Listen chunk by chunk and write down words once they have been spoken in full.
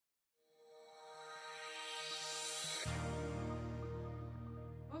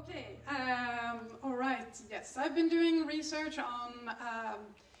Yes, I've been doing research on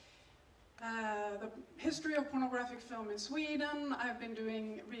the history of pornographic film in Sweden. I've been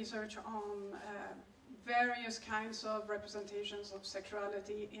doing research on various kinds of representations of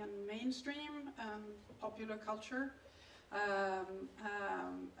sexuality in mainstream and popular culture.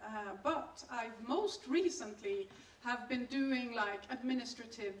 But I most recently have been doing like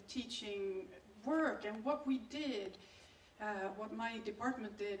administrative teaching work, and what we did, what my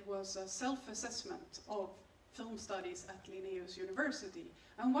department did was a self-assessment of film studies at Linnaeus University.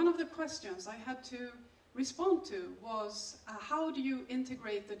 And one of the questions I had to respond to was, how do you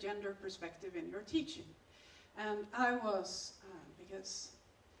integrate the gender perspective in your teaching? And I was,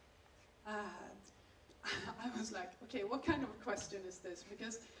 I was like, okay, what kind of a question is this?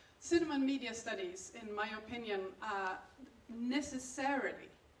 Because cinema and media studies, in my opinion, necessarily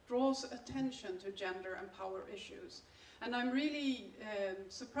draws attention to gender and power issues. And I'm really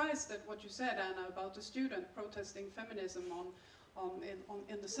surprised at what you said, Anna, about the student protesting feminism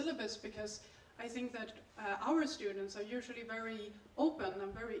in the syllabus, because I think that our students are usually very open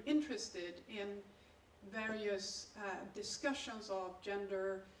and very interested in various discussions of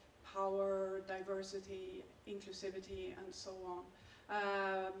gender, power, diversity, inclusivity, and so on.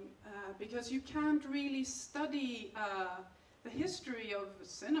 Because you can't really study the history of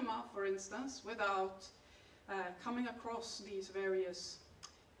cinema, for instance, without coming across these various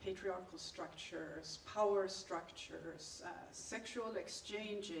patriarchal structures, power structures, sexual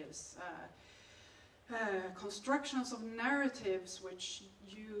exchanges, constructions of narratives which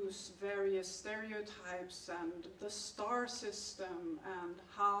use various stereotypes, and the star system, and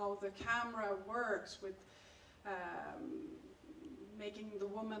how the camera works with making the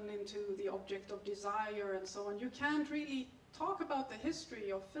woman into the object of desire and so on. You can't really talk about the history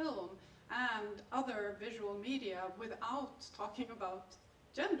of film and other visual media without talking about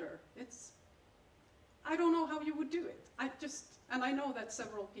gender. I don't know how you would do it. And I know that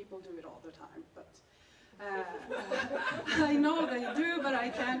several people do it all the time, but I know they do, but I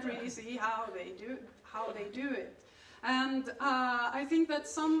can't really see how they do it. And I think that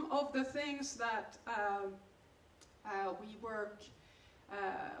some of the things that we work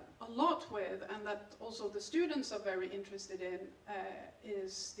a lot with, and that also the students are very interested in,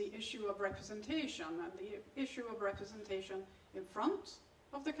 is the issue of representation, and the issue of representation in front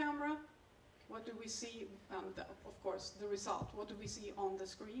of the camera. What do we see, and of course the result, what do we see on the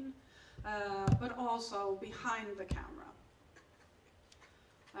screen, but also behind the camera.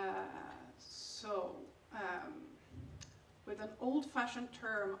 With an old-fashioned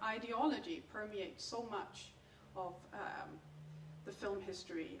term, ideology permeates so much of the film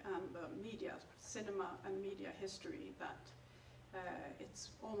history and the media, cinema and media history, that it's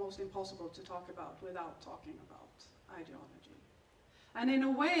almost impossible to talk about without talking about ideology. And in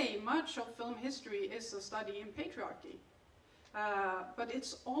a way, much of film history is a study in patriarchy. But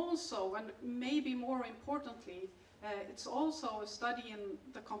it's also, and maybe more importantly, it's also a study in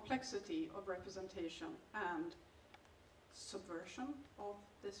the complexity of representation and subversion of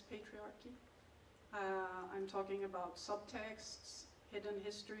this patriarchy. I'm talking about subtexts, hidden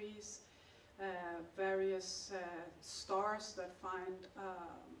histories, various stars that find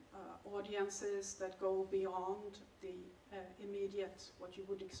audiences that go beyond the immediate, what you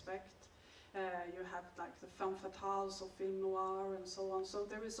would expect. You have like the femme fatales of film noir and so on. So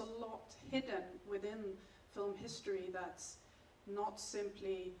there is a lot hidden within film history that's not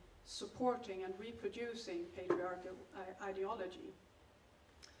simply supporting and reproducing patriarchal ideology.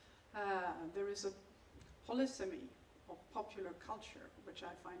 There is a polysemy of popular culture, which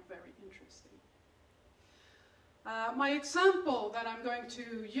I find very interesting. My example that I'm going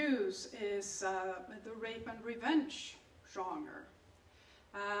to use is the rape and revenge genre.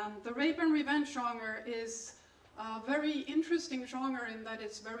 The rape and revenge genre is a very interesting genre in that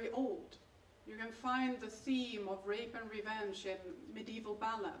it's very old. You can find the theme of rape and revenge in medieval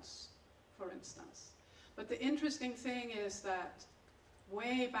ballads, for instance. But the interesting thing is that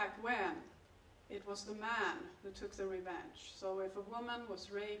way back when, it was the man who took the revenge. So if a woman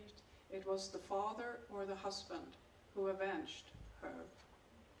was raped, it was the father or the husband who avenged her,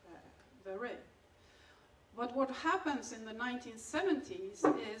 the rape. But what happens in the 1970s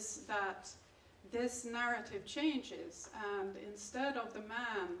is that this narrative changes, and instead of the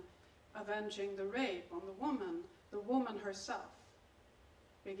man avenging the rape on the woman herself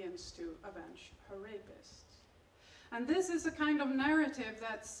begins to avenge her rapists. And this is a kind of narrative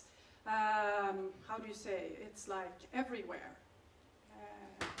that's, how do you say, it's like everywhere.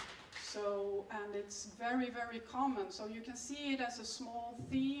 And it's very, very common. So you can see it as a small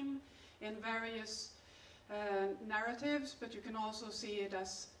theme in various narratives, but you can also see it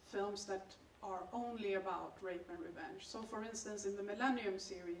as films that are only about rape and revenge. So for instance, in the Millennium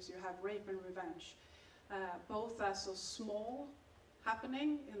series, you have rape and revenge, both as a small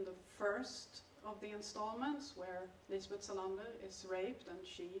happening in the first of the installments, where Elisabet Björklund is raped and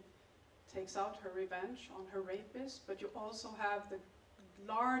she takes out her revenge on her rapist, but you also have the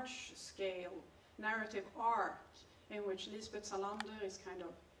large-scale narrative arc in which Elisabet Björklund is kind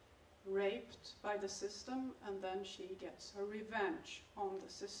of raped by the system, and then she gets her revenge on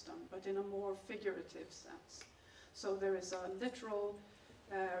the system, but in a more figurative sense. So there is a literal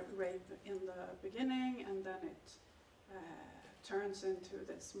rape in the beginning, and then it turns into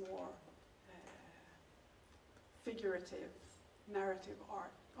this more figurative narrative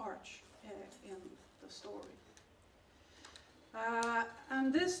arch in the story.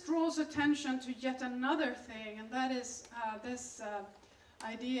 And this draws attention to yet another thing, and that is this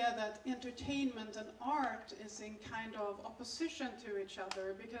idea that entertainment and art is in kind of opposition to each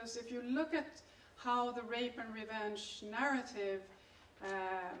other, because if you look at how the rape and revenge narrative,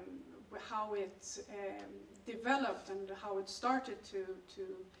 how it developed and how it started to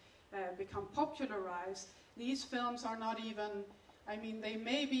become popularized, these films are not even, I mean, they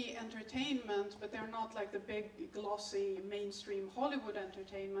may be entertainment, but they're not like the big, glossy, mainstream Hollywood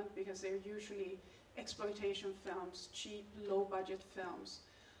entertainment, because they're usually exploitation films, cheap, low-budget films,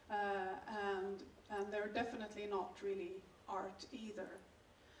 and they're definitely not really art either.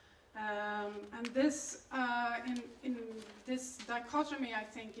 And this, in this dichotomy, I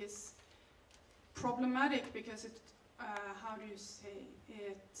think, is problematic because it, how do you say,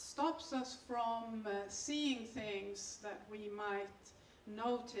 it stops us from seeing things that we might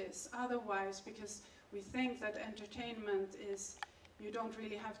notice otherwise, because we think that entertainment is, you don't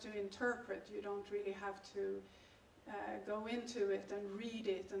really have to interpret, you don't really have to go into it and read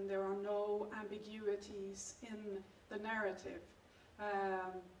it, and there are no ambiguities in the narrative.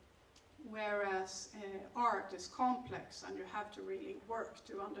 Whereas art is complex and you have to really work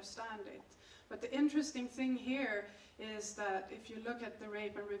to understand it. But the interesting thing here is that if you look at the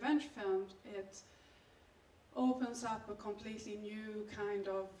rape and revenge films, it opens up a completely new kind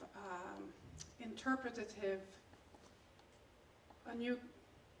of interpretative,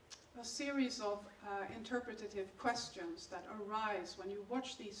 a series of interpretative questions that arise when you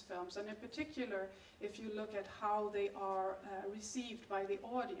watch these films, and in particular if you look at how they are received by the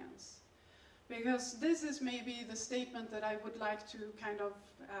audience. Because this is maybe the statement that I would like to kind of,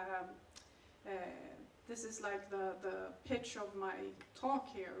 this is like the pitch of my talk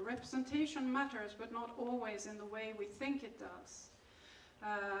here. Representation matters, but not always in the way we think it does.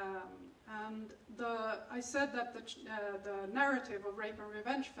 And I said that the narrative of rape and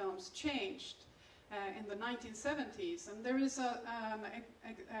revenge films changed in the 1970s, and there is an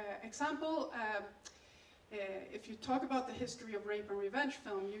example. If you talk about the history of rape and revenge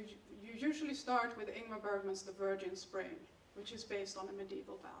film, you usually start with Ingmar Bergman's The Virgin Spring, which is based on a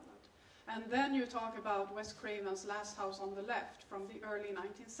medieval ballad. And then you talk about Wes Craven's Last House on the Left from the early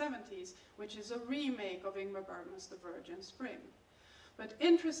 1970s, which is a remake of Ingmar Bergman's The Virgin Spring. But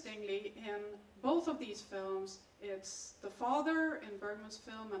interestingly, in both of these films, it's the father in Bergman's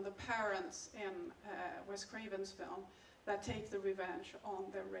film and the parents in Wes Craven's film that take the revenge on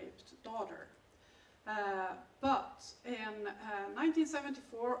their raped daughter. But in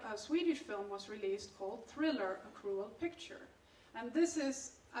 1974, a Swedish film was released called Thriller, A Cruel Picture. And this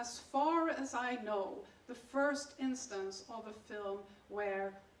is, as far as I know, the first instance of a film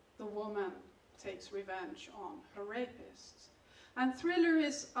where the woman takes revenge on her rapists. And Thriller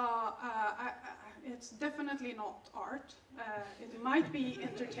is, it's definitely not art. It might be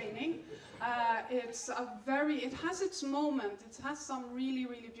entertaining. It has its moment. It has some really,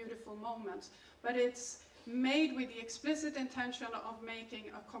 really beautiful moments. But it's made with the explicit intention of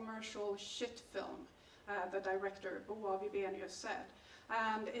making a commercial shit film, the director, Boa Vibenius, said.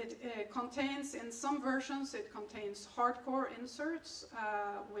 And it contains, in some versions, it contains hardcore inserts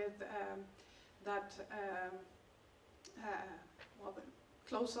with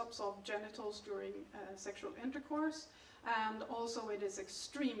close-ups of genitals during sexual intercourse, and also it is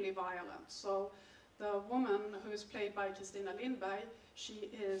extremely violent. So the woman, who is played by Kristina Lindberg, she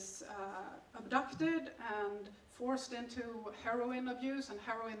is abducted and forced into heroin abuse, and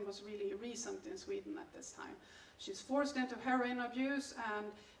heroin was really recent in Sweden at this time. She's forced into heroin abuse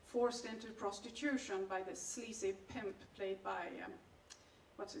and forced into prostitution by this sleazy pimp played by,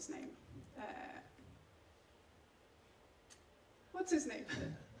 what's his name? What's his name?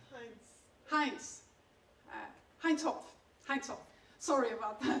 Heinz. Heinz Hoff. Sorry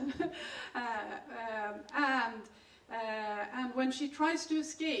about that. And when she tries to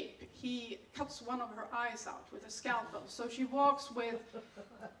escape, he cuts one of her eyes out with a scalpel. So she walks with,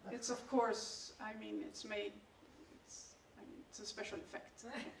 it's of course, I mean, it's a special effect.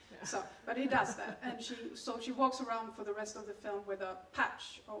 So, but he does that, and so she walks around for the rest of the film with a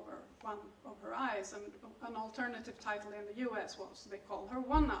patch over one of her eyes, and an alternative title in the US was, they call her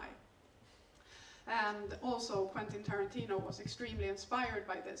One Eye. And also Quentin Tarantino was extremely inspired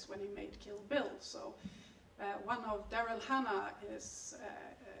by this when he made Kill Bill. So one of Daryl Hannah is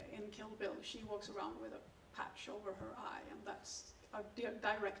in Kill Bill. She walks around with a patch over her eye, and that's a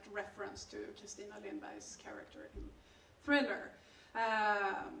direct reference to Christina Lindberg's character in Thriller.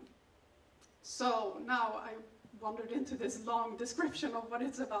 So now I wandered into this long description of what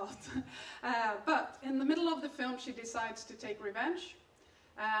it's about. But in the middle of the film, she decides to take revenge,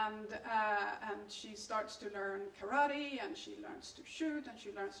 and she starts to learn karate, and she learns to shoot, and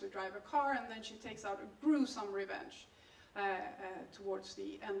she learns to drive a car, and then she takes out a gruesome revenge towards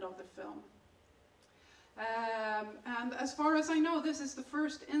the end of the film. And as far as I know, this is the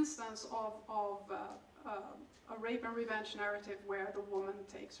first instance of a rape and revenge narrative where the woman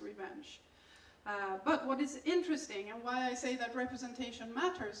takes revenge. But what is interesting, and why I say that representation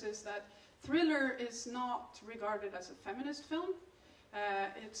matters, is that Thriller is not regarded as a feminist film.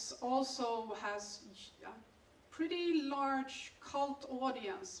 It also has a pretty large cult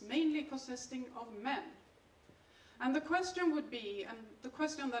audience, mainly consisting of men. And the question would be, and the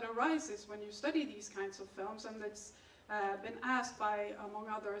question that arises when you study these kinds of films, and it's been asked by, among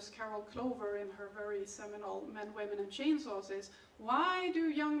others, Carol Clover in her very seminal Men, Women and Chainsaws, is why do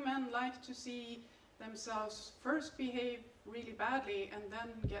young men like to see themselves first behave really badly and then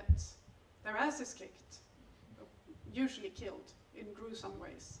get their asses kicked, usually killed in gruesome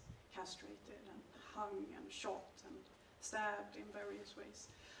ways, castrated and hung and shot and stabbed in various ways.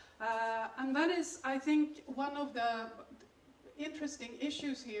 And that is, I think, one of the interesting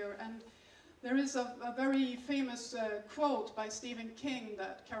issues here. And there is a very famous quote by Stephen King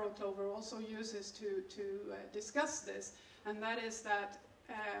that Carol Clover also uses to discuss this, and that is that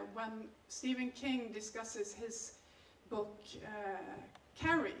when Stephen King discusses his book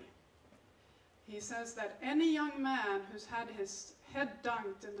Carrie, he says that any young man who's had his head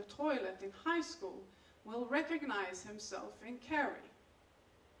dunked in the toilet in high school will recognize himself in Carrie.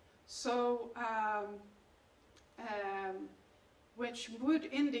 So, which would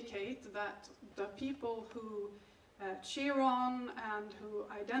indicate that the people who cheer on and who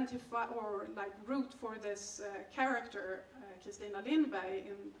identify or like root for this character, Christina Lindberg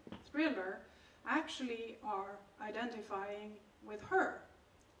in Thriller, actually are identifying with her,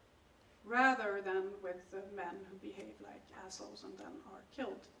 rather than with the men who behave like assholes and then are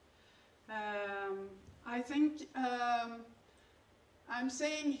killed. I think I'm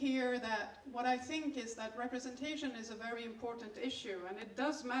saying here that what I think is that representation is a very important issue, and it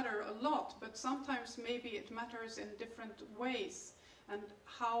does matter a lot, but sometimes maybe it matters in different ways, and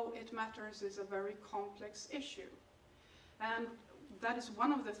how it matters is a very complex issue. And that is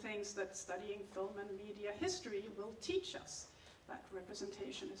one of the things that studying film and media history will teach us, that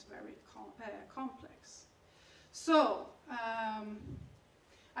representation is very complex. So,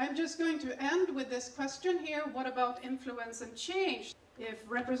 I'm just going to end with this question here: what about influence and change? If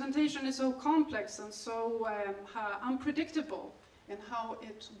representation is so complex and so unpredictable in how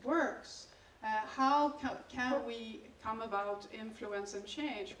it works, how can we come about influence and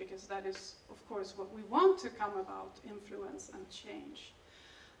change? Because that is, of course, what we want to come about, influence and change.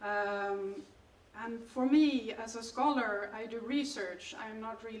 And for me, as a scholar, I do research. I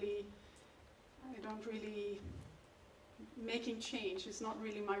don't really making change is not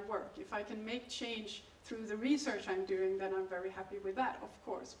really my work. If I can make change through the research I'm doing, then I'm very happy with that, of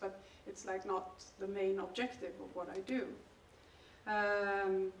course, but it's like not the main objective of what I do.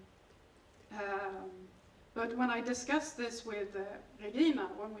 But when I discussed this with Regina,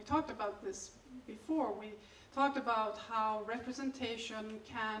 when we talked about this before, we talked about how representation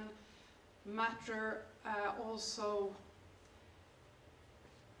can matter also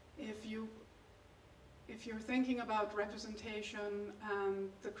if you're thinking about representation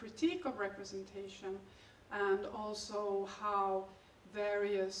and the critique of representation, and also how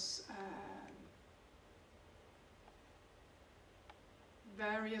various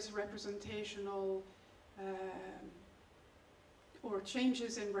representational or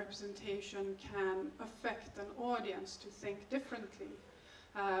changes in representation can affect an audience to think differently.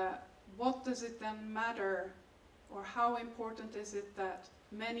 What does it then matter, or how important is it that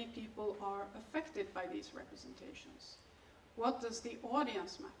many people are affected by these representations? What does the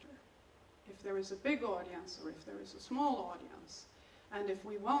audience matter? If there is a big audience or if there is a small audience, and if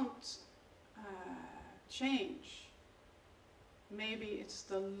we want change, maybe it's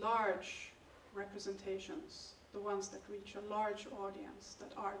the large representations, the ones that reach a large audience,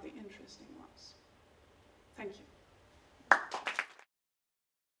 that are the interesting ones. Thank you.